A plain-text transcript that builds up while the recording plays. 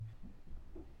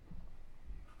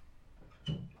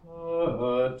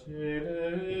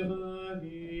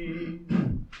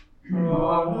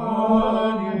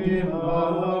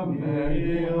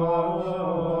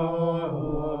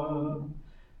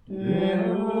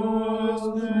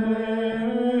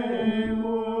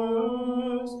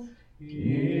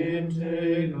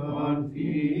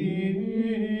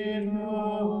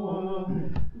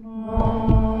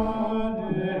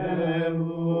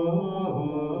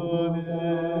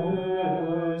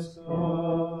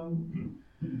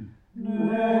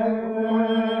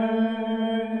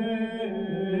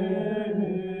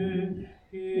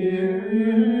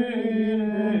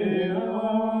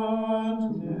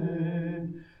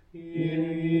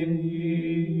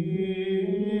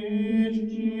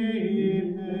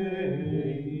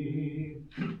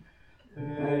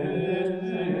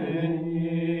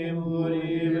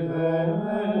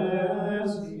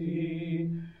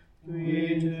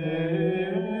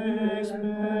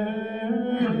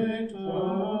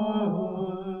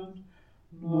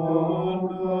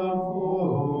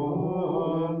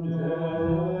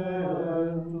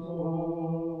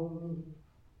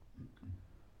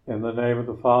In the name of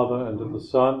the Father, and of the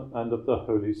Son, and of the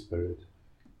Holy Spirit.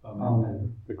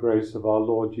 Amen. The grace of our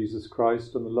Lord Jesus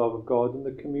Christ, and the love of God, and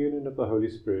the communion of the Holy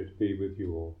Spirit be with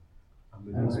you all.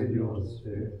 And with your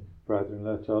spirit. Brethren,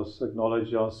 let us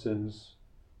acknowledge our sins,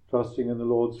 trusting in the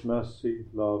Lord's mercy,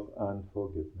 love, and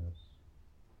forgiveness.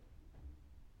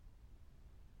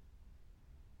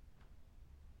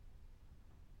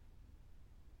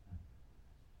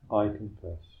 I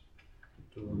confess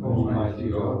To Almighty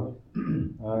God,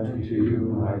 and to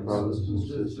you, my brothers and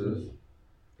sisters,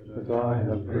 that I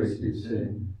have greatly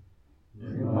sinned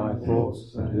in my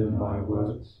thoughts and in my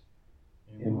words,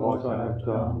 in what I have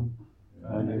done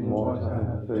and in what I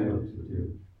have failed to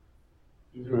do,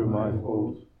 through my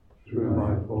fault,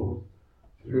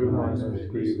 through my most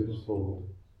grievous fault.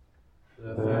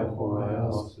 Therefore I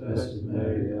ask Blessed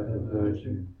Mary, ever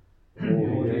Virgin,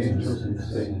 all the angels and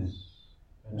saints,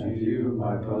 and you,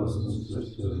 my brothers and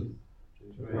sisters,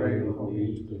 to pray for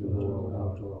me to the Lord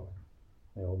our God.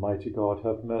 May Almighty God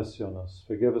have mercy on us,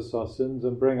 forgive us our sins,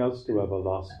 and bring us to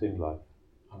everlasting life.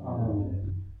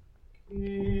 Amen.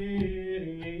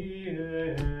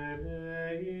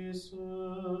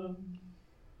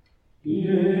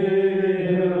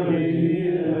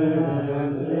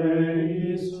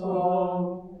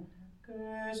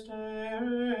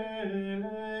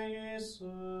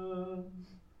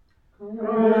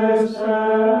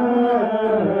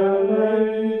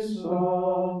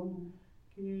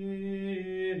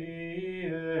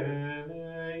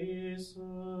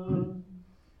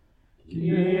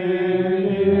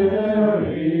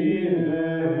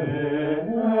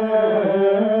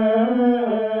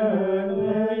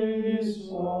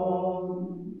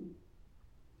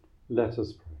 Let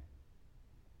us pray.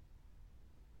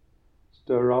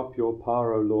 Stir up your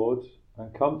power, O Lord,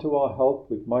 and come to our help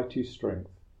with mighty strength,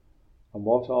 and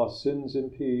what our sins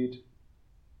impede,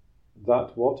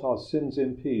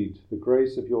 the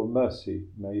grace of your mercy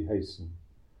may hasten.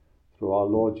 Through our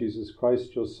Lord Jesus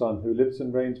Christ, your Son, who lives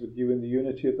and reigns with you in the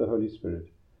unity of the Holy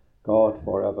Spirit, God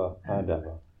for ever and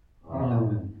ever.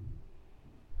 Amen.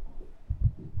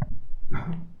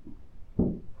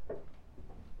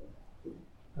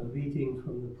 A reading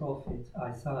from the prophet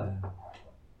Isaiah.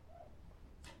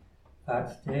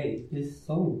 That day this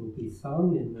song will be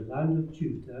sung in the land of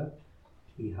Judah.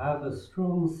 We have a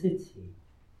strong city.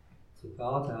 To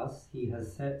guard us he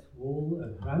has set wall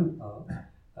and rampart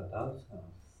about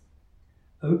us.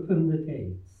 Open the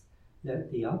gates,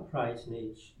 let the upright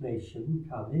nation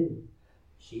come in.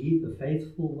 She, the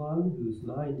faithful one, whose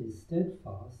mind is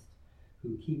steadfast,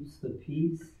 who keeps the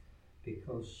peace,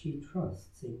 because she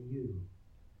trusts in you.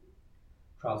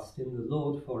 Trust in the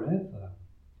Lord forever,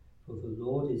 for the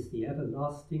Lord is the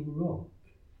everlasting rock.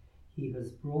 He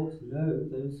has brought low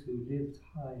those who lived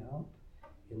high up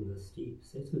in the steep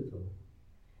citadel.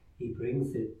 He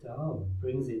brings it down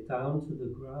to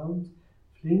the ground,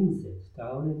 flings it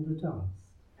down in the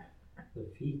dust. The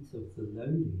feet of the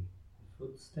lowly, the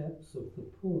footsteps of the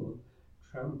poor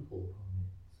trample on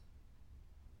it.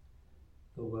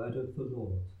 The word of the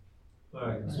Lord.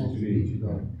 Thanks be to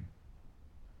God.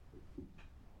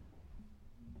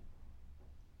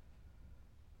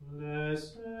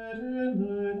 Blessed in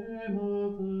the name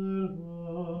of the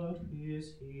Lord is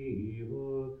he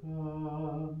who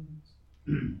comes.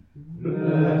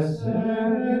 Blessed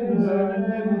in the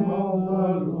name of the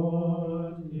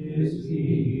Lord is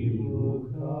he who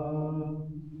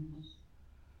comes.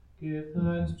 Give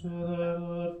thanks to the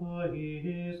Lord, for he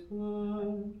is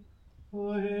good,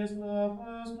 for his love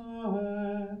has no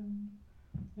end.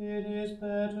 It is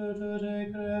better to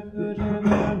take refuge in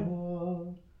the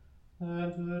Lord than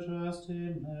to trust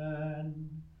in men.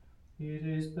 It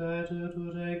is better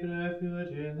to take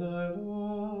refuge in the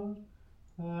Lord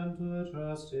than to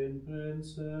trust in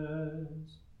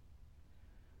princes.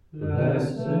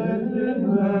 Blessed in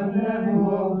the name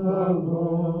of the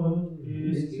Lord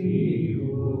is he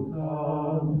who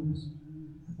comes.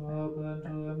 Open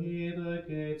to me the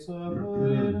gates of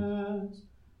holiness,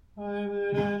 I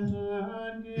will enter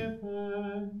and give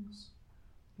thanks.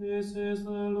 This is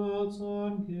the Lord's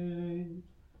own gate,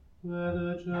 where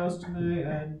the just may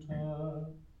enter.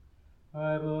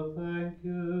 I will thank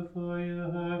you, for you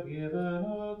have given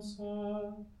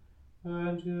answer,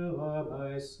 and you are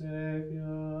my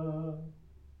Saviour.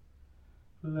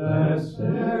 Blessed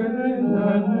in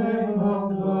the name of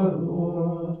the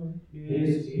Lord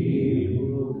is he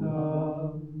who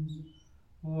comes.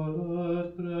 O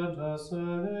Lord, grant us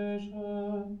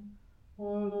salvation. O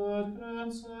Lord,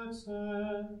 grant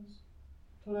success.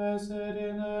 Blessed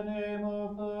in the name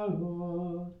of the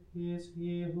Lord is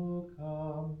he who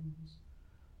comes.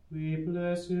 We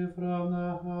bless you from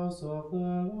the house of the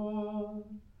Lord.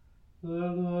 The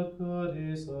Lord God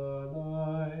is our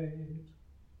light.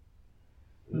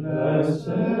 Blessed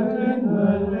in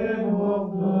the name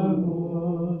of the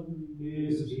Lord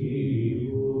is he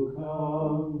who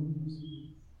comes.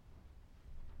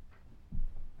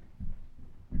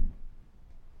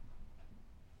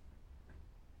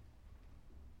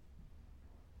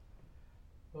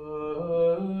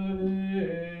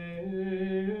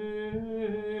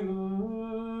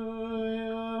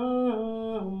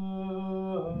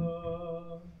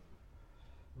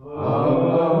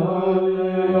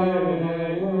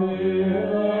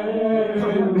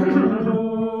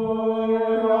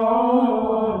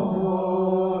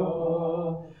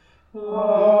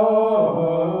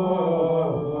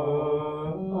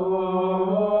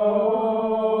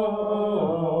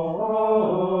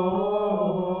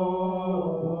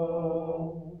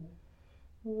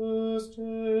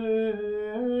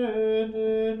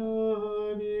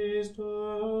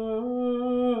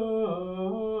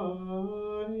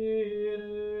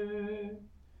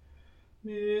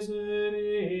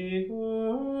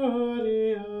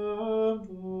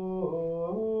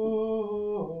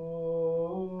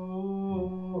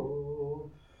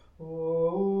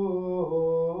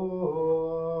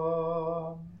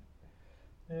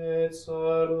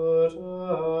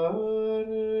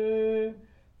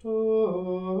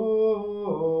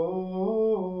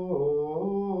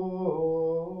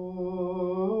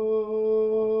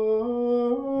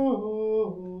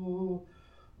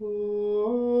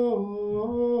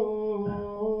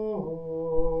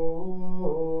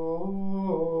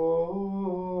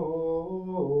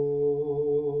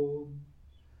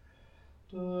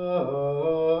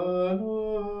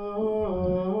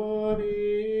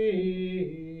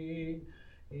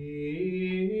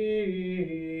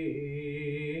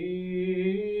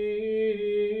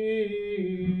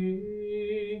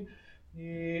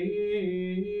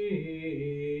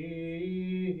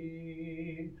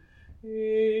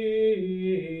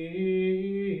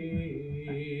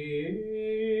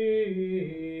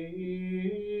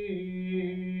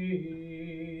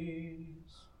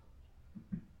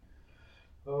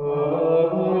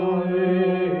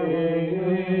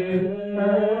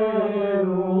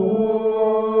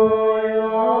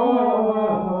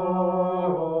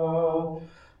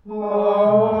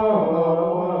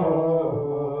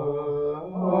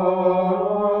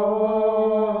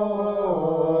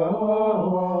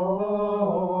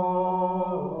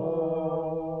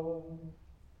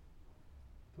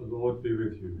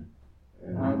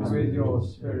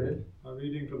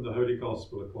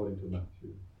 Gospel according to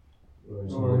Matthew.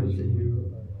 Glory to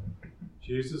you,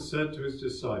 Jesus said to his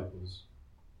disciples,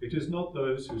 "It is not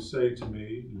those who say to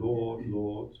me, 'Lord,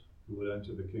 Lord,' who will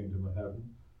enter the kingdom of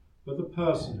heaven, but the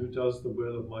person who does the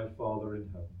will of my Father in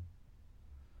heaven.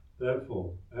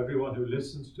 Therefore, everyone who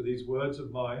listens to these words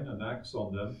of mine and acts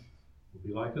on them will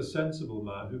be like a sensible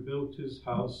man who built his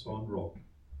house on rock.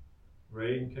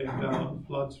 Rain came down,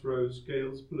 floods rose,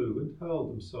 gales blew, and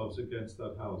hurled themselves against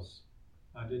that house,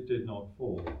 and it did not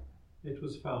fall. It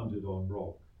was founded on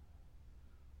rock.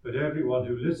 But everyone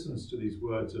who listens to these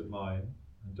words of mine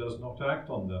and does not act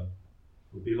on them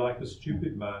will be like a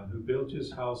stupid man who built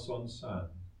his house on sand.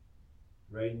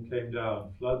 Rain came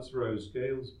down, floods rose,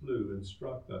 gales blew and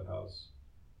struck that house,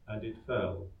 and it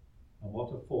fell, and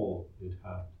what a fall it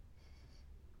had."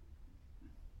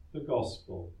 The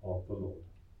Gospel of the Lord.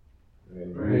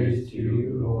 Praise to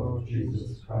you, Lord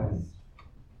Jesus Christ.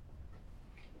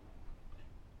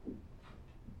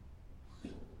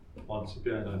 Once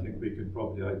again, I think we can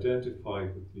probably identify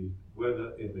with the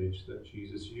weather image that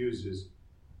Jesus uses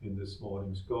in this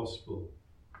morning's Gospel.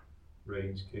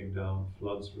 Rains came down,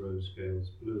 floods rose, gales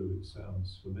blew. It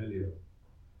sounds familiar.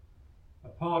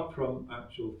 Apart from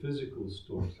actual physical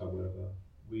storms, however,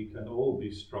 we can all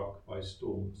be struck by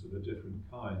storms of a different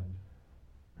kind.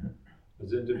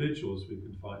 As individuals, we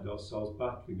can find ourselves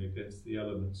battling against the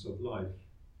elements of life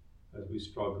as we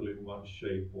struggle in one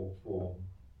shape or form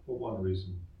for one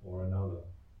reason or another.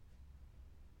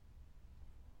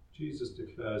 Jesus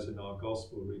declares in our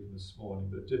Gospel reading this morning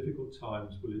that difficult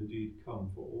times will indeed come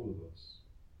for all of us.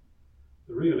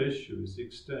 The real issue is the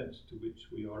extent to which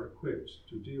we are equipped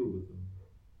to deal with them.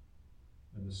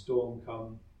 When the storm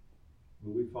comes,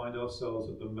 will we find ourselves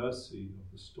at the mercy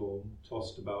of the storm,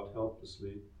 tossed about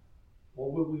helplessly,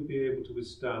 or will we be able to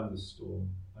withstand the storm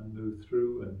and move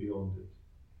through and beyond it?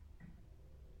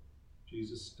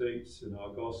 Jesus states in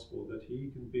our Gospel that he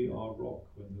can be our rock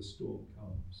when the storm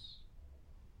comes.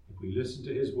 If we listen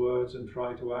to his words and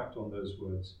try to act on those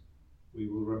words, we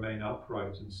will remain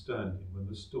upright and standing when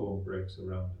the storm breaks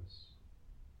around us.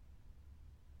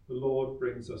 The Lord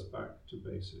brings us back to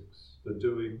basics, the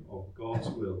doing of God's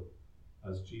will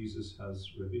as Jesus has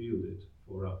revealed it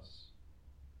for us.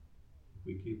 If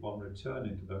we keep on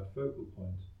returning to that focal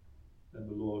point, then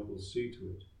the Lord will see to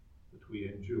it that we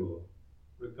endure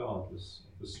regardless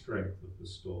of the strength of the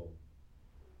storm.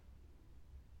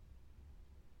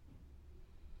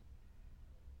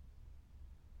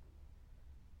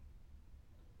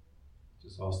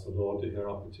 Just ask the Lord to hear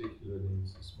our particular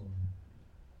needs this morning.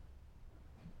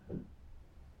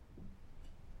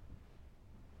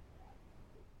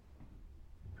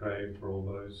 Pray for all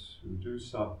those who do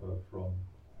suffer from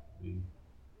the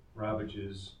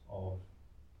ravages of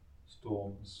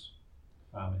storms,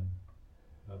 famine,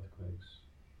 earthquakes.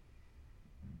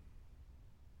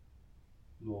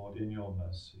 Lord, in your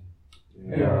mercy,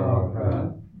 hear our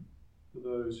prayer. For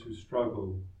those who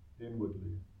struggle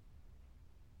inwardly,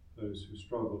 those who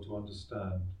struggle to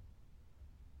understand,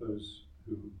 those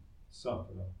who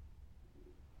suffer,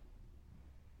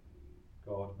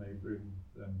 God may bring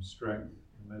them strength,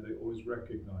 and may they always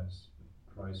recognize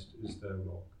that Christ is their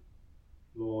rock.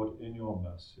 Lord, in your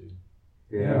mercy,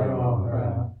 hear our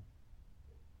prayer.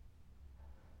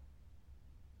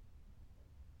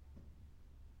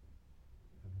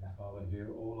 Heavenly Father, hear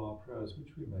all our prayers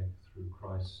which we make through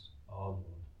Christ our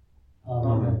Lord.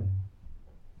 Amen.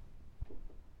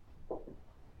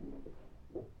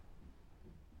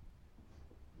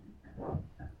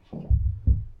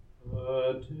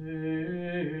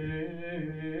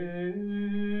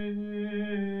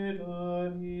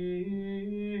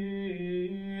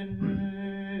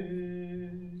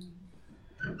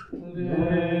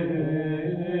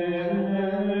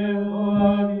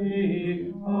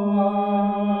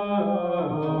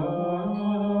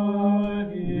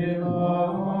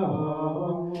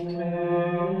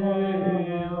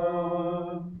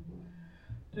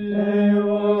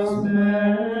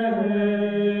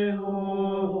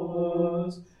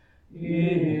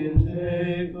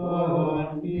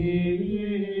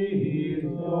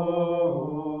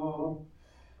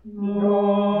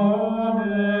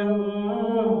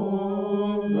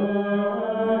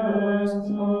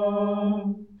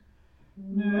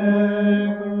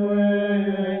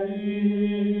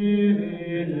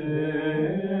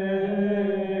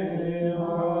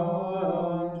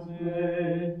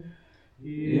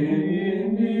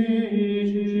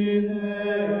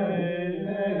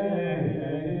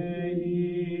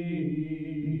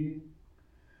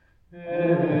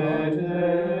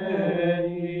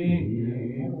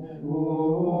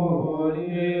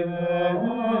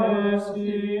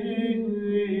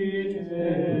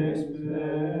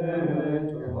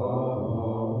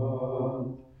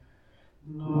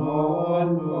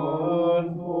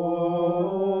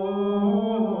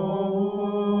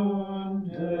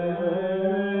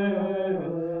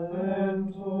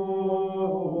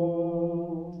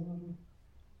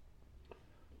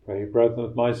 Pray, brethren,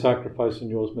 that my sacrifice and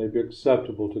yours may be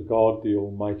acceptable to God, the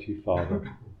Almighty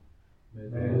Father.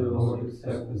 May the Lord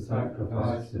accept the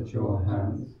sacrifice at your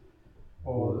hands,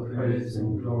 for the praise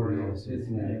and glory of his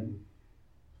name,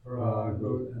 for our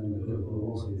good and the good of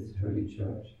all his holy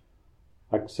church.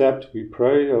 Accept, we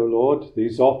pray, O Lord,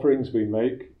 these offerings we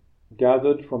make,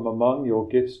 gathered from among your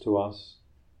gifts to us,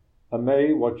 and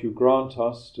may what you grant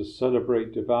us to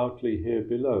celebrate devoutly here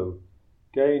below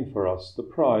gain for us the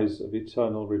prize of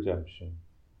eternal redemption,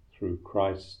 through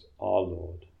Christ our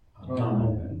Lord.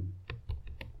 Amen.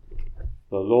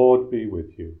 The Lord be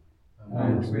with you.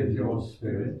 And with your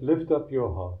spirit. Lift up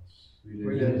your hearts.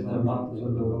 We lift them up to the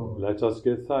Lord. Let us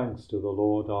give thanks to the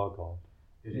Lord our God.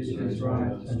 It is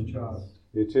right and just.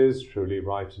 It is truly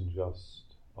right and just,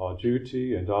 our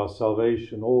duty and our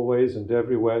salvation always and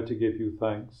everywhere to give you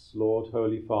thanks, Lord,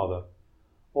 Holy Father,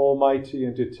 Almighty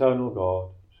and eternal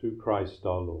God, through Christ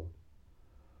our Lord.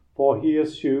 For he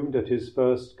assumed at his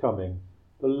first coming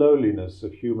the lowliness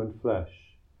of human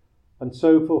flesh, and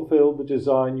so fulfilled the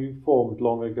design you formed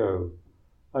long ago,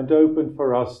 and opened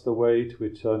for us the way to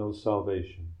eternal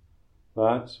salvation,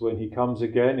 that, when he comes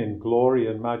again in glory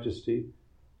and majesty,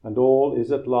 and all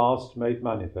is at last made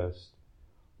manifest,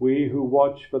 we who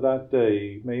watch for that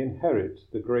day may inherit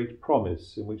the great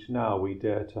promise in which now we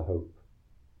dare to hope.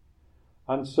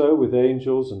 And so with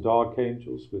angels and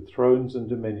archangels, with thrones and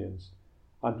dominions,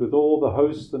 and with all the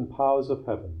hosts and powers of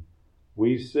heaven,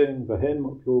 we sing the hymn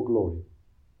of your glory,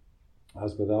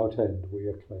 as without end we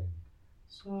acclaim.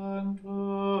 Sanctus,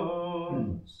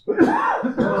 Sanctus,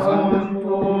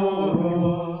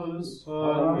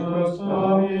 Sanctus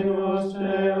Dominus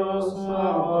Deus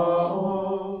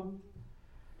Sabaoth,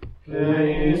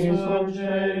 Deus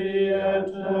Angeli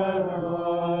et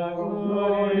terra,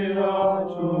 gloria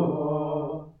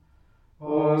tua,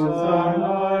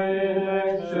 Hosanna in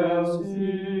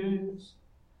excelsis,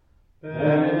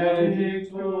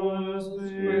 benedictus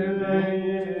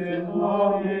vivit in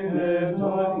nomine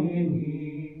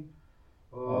Domini,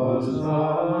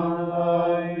 Hosanna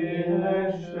in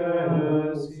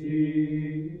excelsis.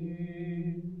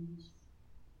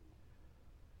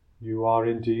 You are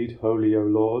indeed holy, O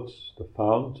Lord, the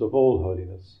fount of all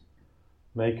holiness.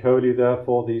 Make holy,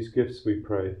 therefore, these gifts, we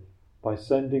pray, by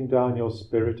sending down your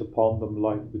Spirit upon them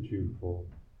like the dewfall,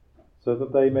 so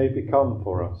that they may become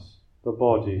for us the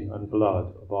body and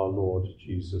blood of our Lord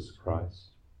Jesus Christ.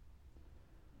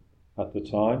 At the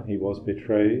time he was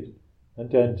betrayed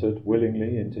and entered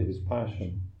willingly into his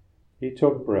passion, he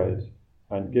took bread,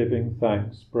 and giving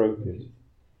thanks broke it,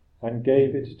 and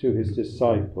gave it to his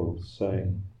disciples,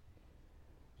 saying,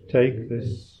 "Take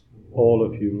this, all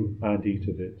of you, and eat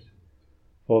of it,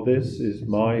 for this is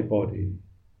my body,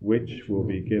 which will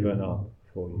be given up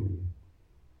for you."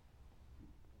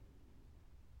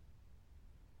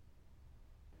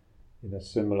 In a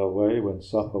similar way, when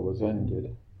supper was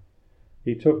ended,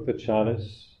 he took the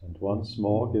chalice, and once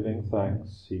more giving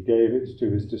thanks, he gave it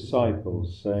to his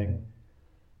disciples, saying,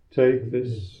 "Take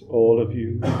this, all of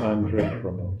you, and drink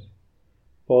from it,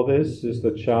 for this is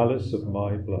the chalice of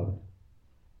my blood,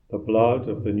 the blood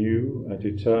of the new and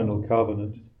eternal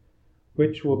covenant,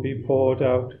 which will be poured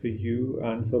out for you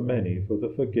and for many for the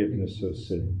forgiveness of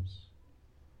sins.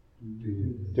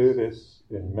 Do this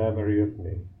in memory of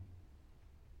me."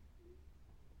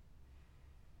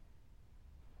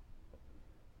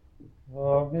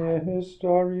 A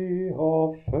mystery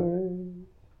of faith.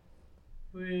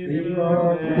 We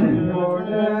proclaim your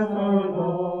death, O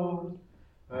Lord,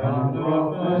 and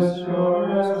profess your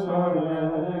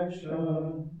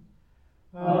resurrection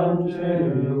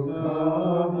until you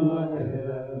come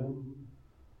again.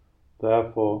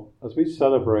 Therefore, as we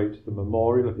celebrate the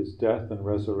memorial of his death and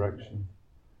resurrection,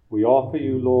 we offer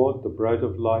you, Lord, the bread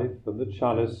of life and the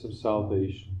chalice of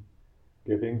salvation,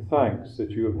 giving thanks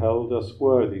that you have held us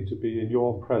worthy to be in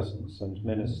your presence and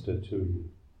minister to you.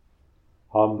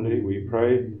 Humbly we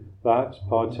pray that,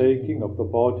 partaking of the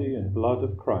body and blood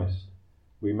of Christ,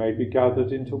 we may be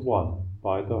gathered into one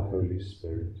by the Holy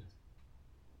Spirit.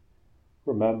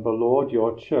 Remember, Lord,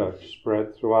 your church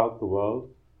spread throughout the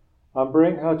world, and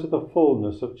bring her to the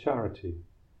fullness of charity,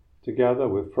 together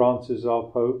with Francis our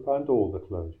Pope and all the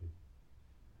clergy.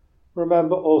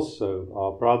 Remember also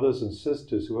our brothers and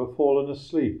sisters who have fallen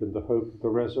asleep in the hope of the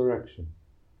resurrection,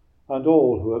 and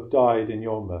all who have died in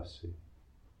your mercy.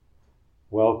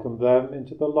 Welcome them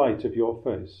into the light of your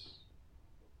face.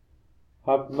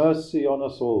 Have mercy on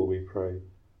us all, we pray,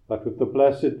 that with the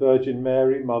Blessed Virgin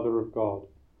Mary, Mother of God,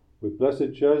 with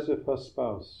blessed Joseph, her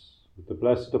spouse, with the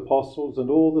blessed apostles and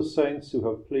all the saints who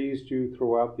have pleased you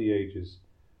throughout the ages,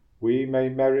 we may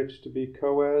merit to be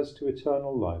co-heirs to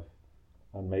eternal life,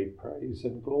 and may praise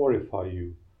and glorify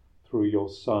you through your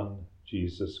Son,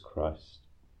 Jesus Christ.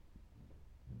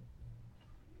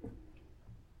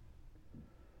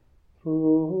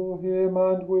 Through him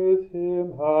and with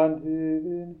him and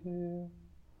in him,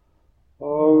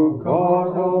 O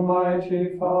God,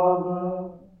 Almighty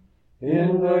Father,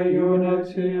 in the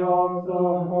unity of the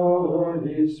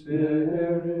Holy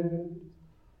Spirit,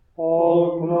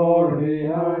 all glory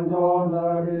and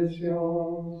honor is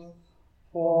yours,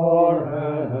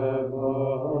 forever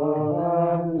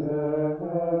and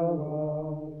ever.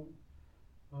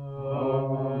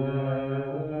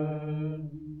 Amen.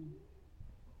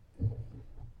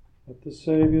 At the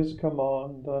Saviour's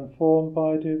command, and formed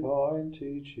by divine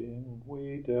teaching,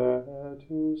 we dare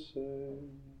to say,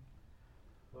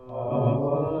 Our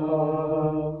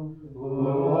Father,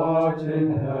 who art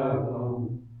in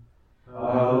heaven,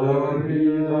 hallowed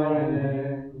be thy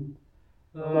name.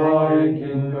 Thy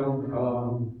kingdom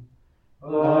come,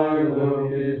 thy will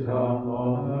be done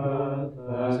on earth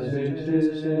as it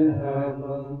is art in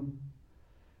heaven,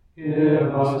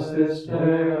 give us this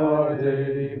day our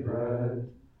daily bread,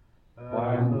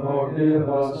 and forgive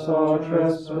us our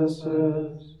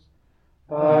trespasses,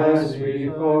 as we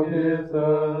forgive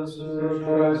those who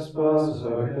trespass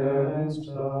against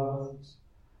us.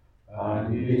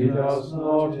 And lead us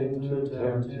not into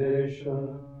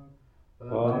temptation,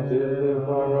 but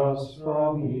deliver us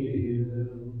from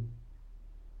evil.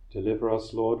 Deliver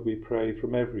us, Lord, we pray,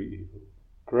 from every evil.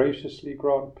 Graciously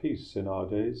grant peace in our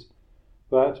days,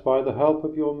 that by the help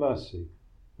of your mercy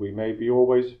we may be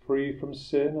always free from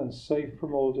sin and safe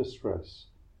from all distress,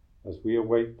 as we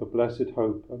await the blessed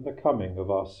hope and the coming of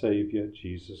our Saviour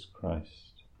Jesus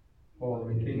Christ. For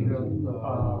the kingdom, the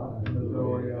power, and the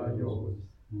glory are yours,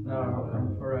 now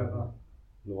and forever.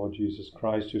 Lord Jesus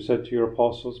Christ, who said to your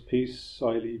apostles, "Peace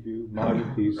I leave you, my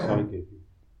peace I give you,"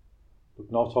 look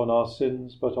not on our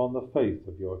sins, but on the faith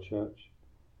of your church,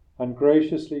 and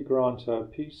graciously grant her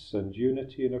peace and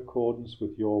unity in accordance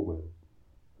with your will,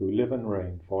 who live and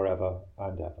reign for ever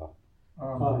and ever.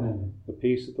 Amen. The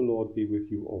peace of the Lord be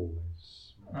with you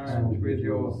always. And with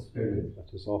your spirit.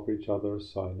 Let us offer each other a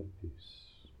sign of peace.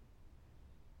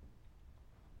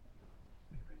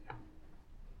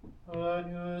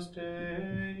 Agnus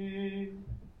Dei,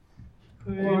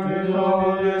 qui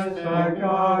Glories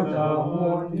peccata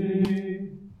mundi,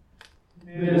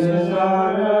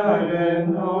 miserere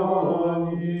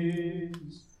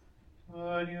nobis.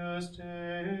 Agnus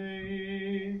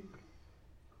Dei,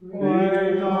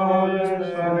 Glories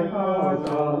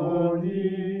peccata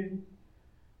mundi,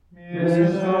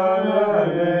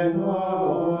 miserere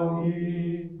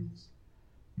nobis.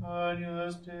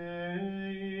 Agnus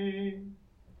Dei,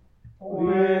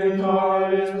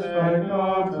 Victoris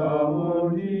peccata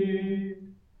mundi,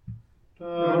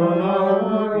 dona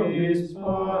nobis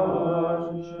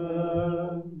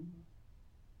pacem.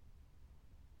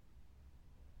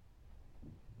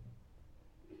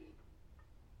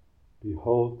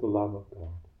 Behold the Lamb of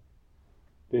God.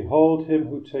 Behold him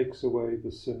who takes away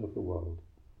the sin of the world.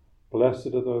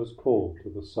 Blessed are those called to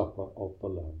the supper of the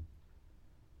Lamb.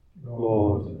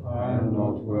 Lord, I am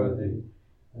not worthy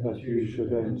that you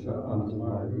should enter under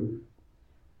my roof,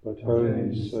 but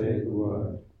only say the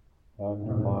word,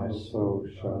 and my soul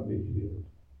shall be healed.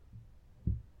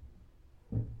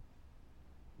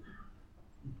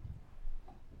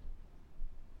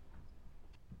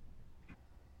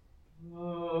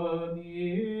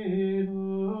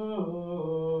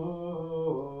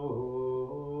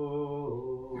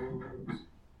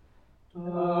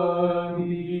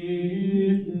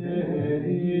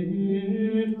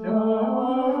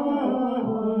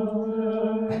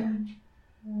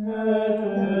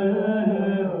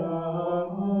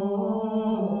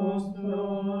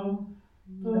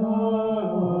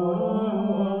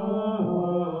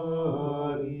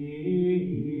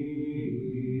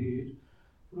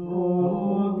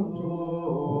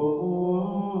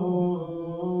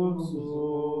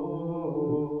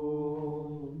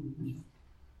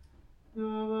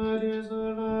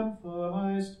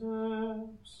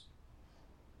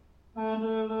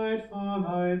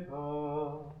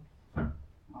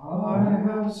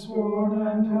 Sworn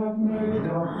and have made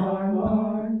up my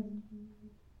mind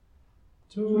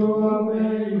to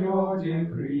obey your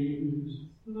decrees.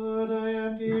 Lord, I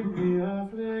am deeply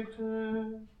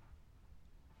afflicted.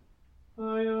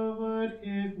 By your word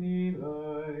give me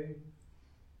life.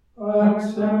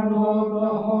 Accept, Lord, the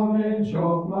homage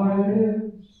of my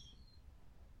lips,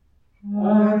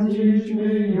 and teach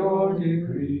me your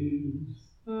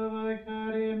decrees. Though I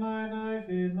carry my life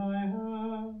in my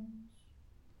hand,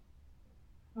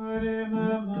 I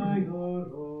remember your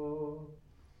law.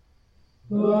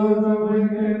 Though the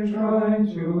wicked try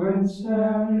to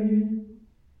ensnare me,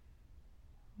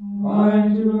 I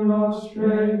do not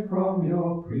stray from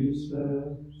your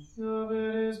precepts. Your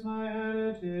will is my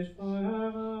heritage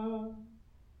forever,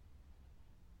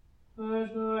 the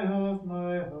joy of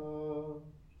my heart.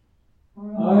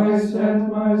 I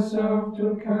set myself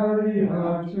to carry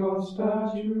out your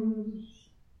statutes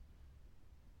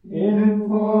in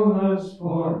fullness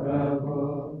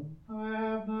forever. I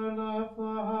have no love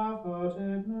for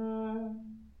half-hearted men.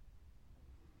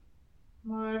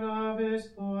 My love is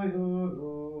for your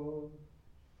Lord.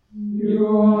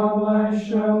 You are my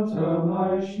shelter,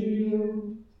 my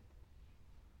shield.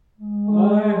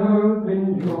 I hope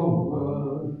in your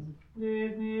word.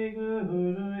 Leave me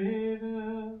good or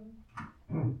evil.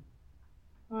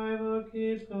 I will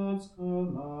keep God's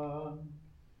command.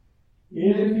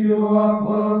 If you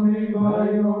uphold me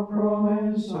by your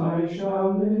promise, I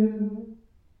shall live.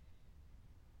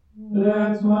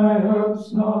 Let my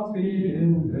hopes not be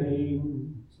in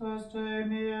vain. Sustain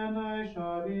me, and I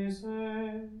shall be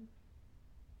saved,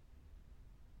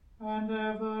 and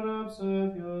ever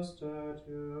observe your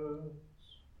statutes.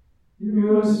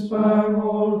 You spare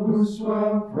all who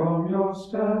swerve from your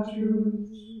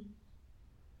statutes.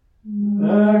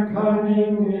 Their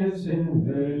cunning is in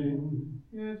vain.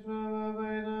 You throw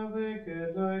away the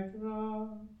wicked like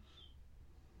dross.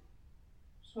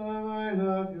 So I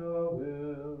love your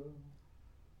will.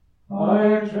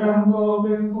 I tremble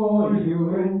before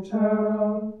you in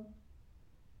terror.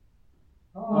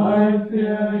 I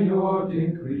fear your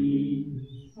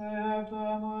decrees. I have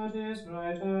done what is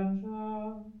right and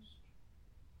just.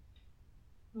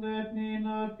 Let me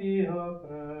not be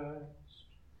oppressed.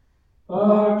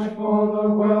 Urge for the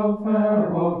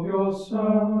welfare of your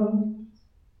servant,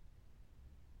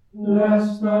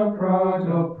 lest the proud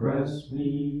oppress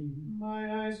me.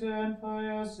 My eyes yearn for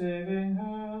your saving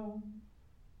hand,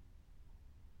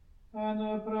 and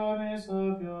the promise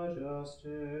of your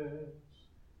justice.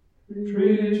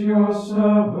 Treat your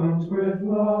servant with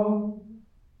love,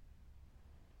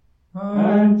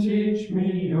 and teach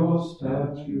me your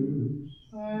statutes.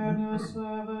 I am your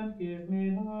servant, give me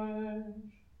knowledge.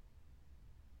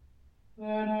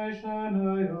 Then I shall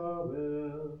know your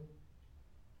will.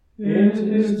 It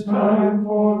is time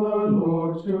for the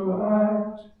Lord to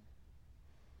act,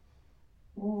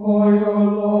 for your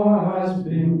law has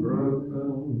been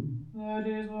broken. That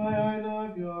is why I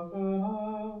love your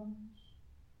commands,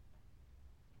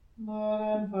 more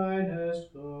than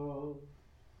finest gold.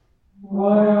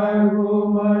 Why I rule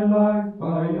my life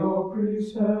by your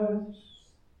precepts,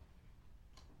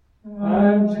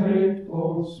 and take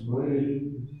false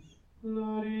ways.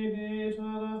 Glory be to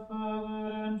the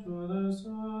Father, and to the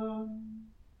Son,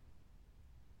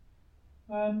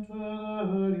 and to the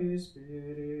Holy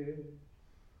Spirit.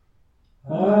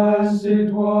 As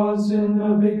it was in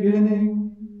the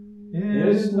beginning,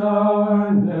 is now,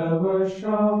 and ever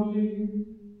shall be,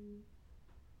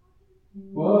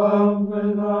 world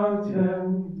without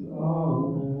end.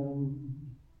 Amen.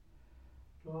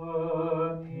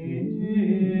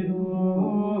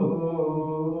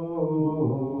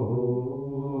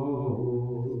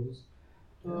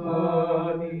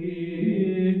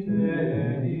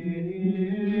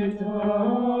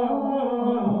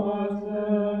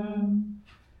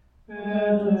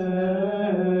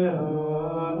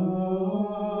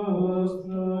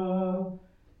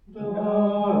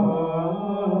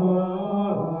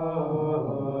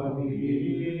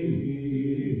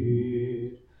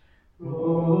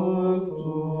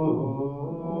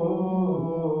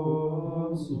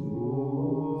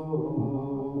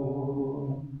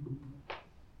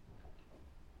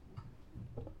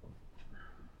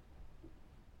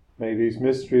 May these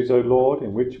mysteries, O Lord,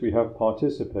 in which we have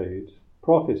participated,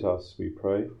 profit us, we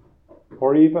pray.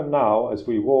 For even now, as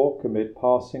we walk amid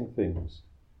passing things,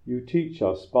 you teach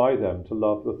us by them to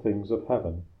love the things of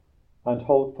heaven, and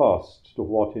hold fast to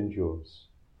what endures.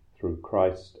 Through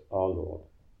Christ our Lord.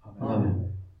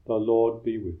 Amen. The Lord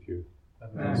be with you.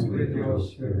 And with your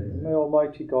spirit. May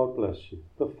Almighty God bless you,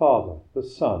 the Father, the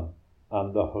Son,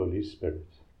 and the Holy Spirit.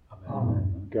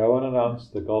 Amen. Go and announce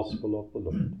the gospel of the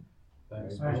Lord.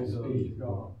 Thanks be to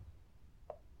God.